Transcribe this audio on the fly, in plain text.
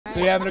So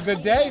you having a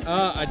good day?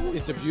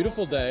 It's a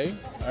beautiful day.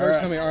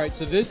 First coming. All right,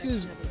 so this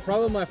is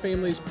probably my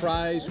family's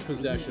prized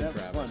possession,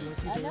 Travis.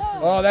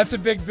 Oh, that's a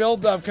big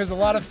build-up because a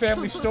lot of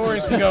family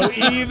stories can go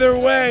either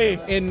way.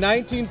 In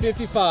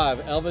 1955,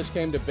 Elvis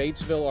came to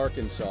Batesville,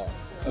 Arkansas.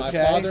 My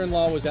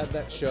father-in-law was at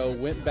that show,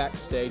 went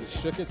backstage,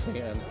 shook his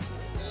hand,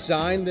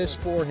 signed this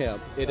for him.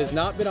 It has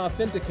not been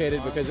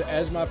authenticated because,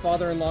 as my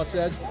father-in-law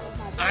says,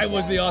 I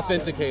was the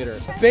authenticator.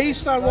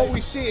 Based on what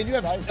we see, and you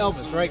have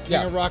Elvis, right?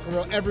 King of rock and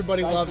roll.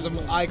 Everybody loves him.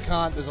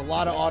 Icon. There's a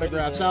lot of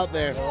autographs out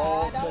there.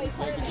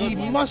 He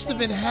must have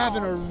been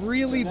having a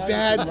really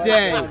bad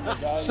day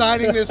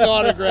signing this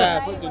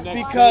autograph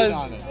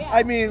because,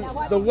 I mean,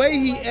 the way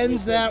he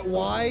ends that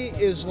Y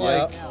is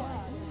like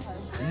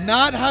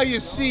not how you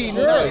see.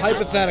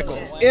 Hypothetical.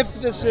 If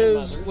this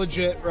is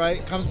legit,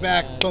 right? Comes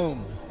back,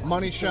 boom,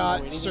 money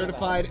shot,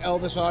 certified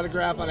Elvis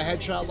autograph on a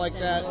headshot like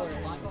that.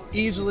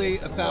 Easily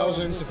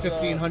 $1,000 to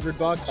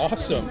 $1,500.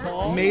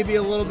 Awesome. Maybe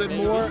a little bit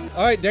more.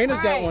 All right,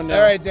 Dana's got one now.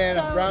 All right, Dana,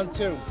 So, round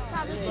 2.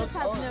 Travis, this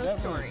has no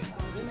story.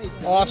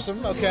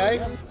 Awesome,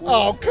 okay.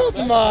 Oh,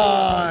 come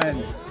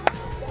on.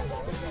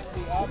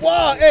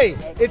 Wow, hey,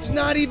 it's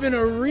not even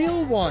a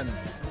real one.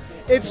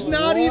 It's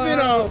not even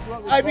a,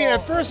 I mean,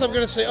 at first I'm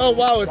going to say, oh,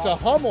 wow, it's a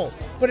Hummel.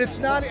 But it's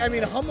not, I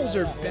mean, Hummels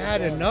are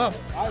bad enough.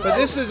 But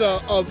this is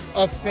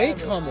a fake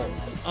Hummel.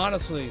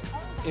 Honestly,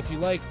 if you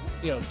like,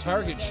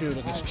 target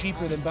shooting, it's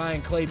cheaper than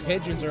buying clay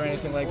pigeons or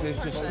anything like this.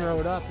 Just throw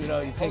it up,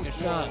 you take a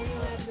shot.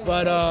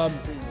 But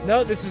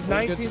no, this is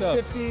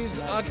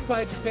 1950s,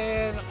 occupied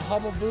Japan,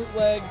 Hummel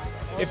bootleg.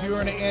 If you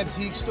were in an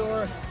antique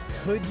store,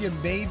 could you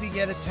maybe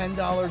get a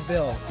 $10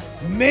 bill?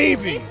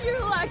 Maybe. If you're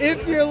lucky.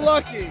 If you're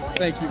lucky.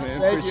 Thank you, man.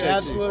 Thank Appreciate you.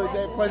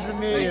 Absolutely. Pleasure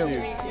meeting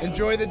you.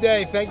 Enjoy the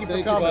day. Thank you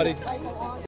for coming. Thank you, buddy.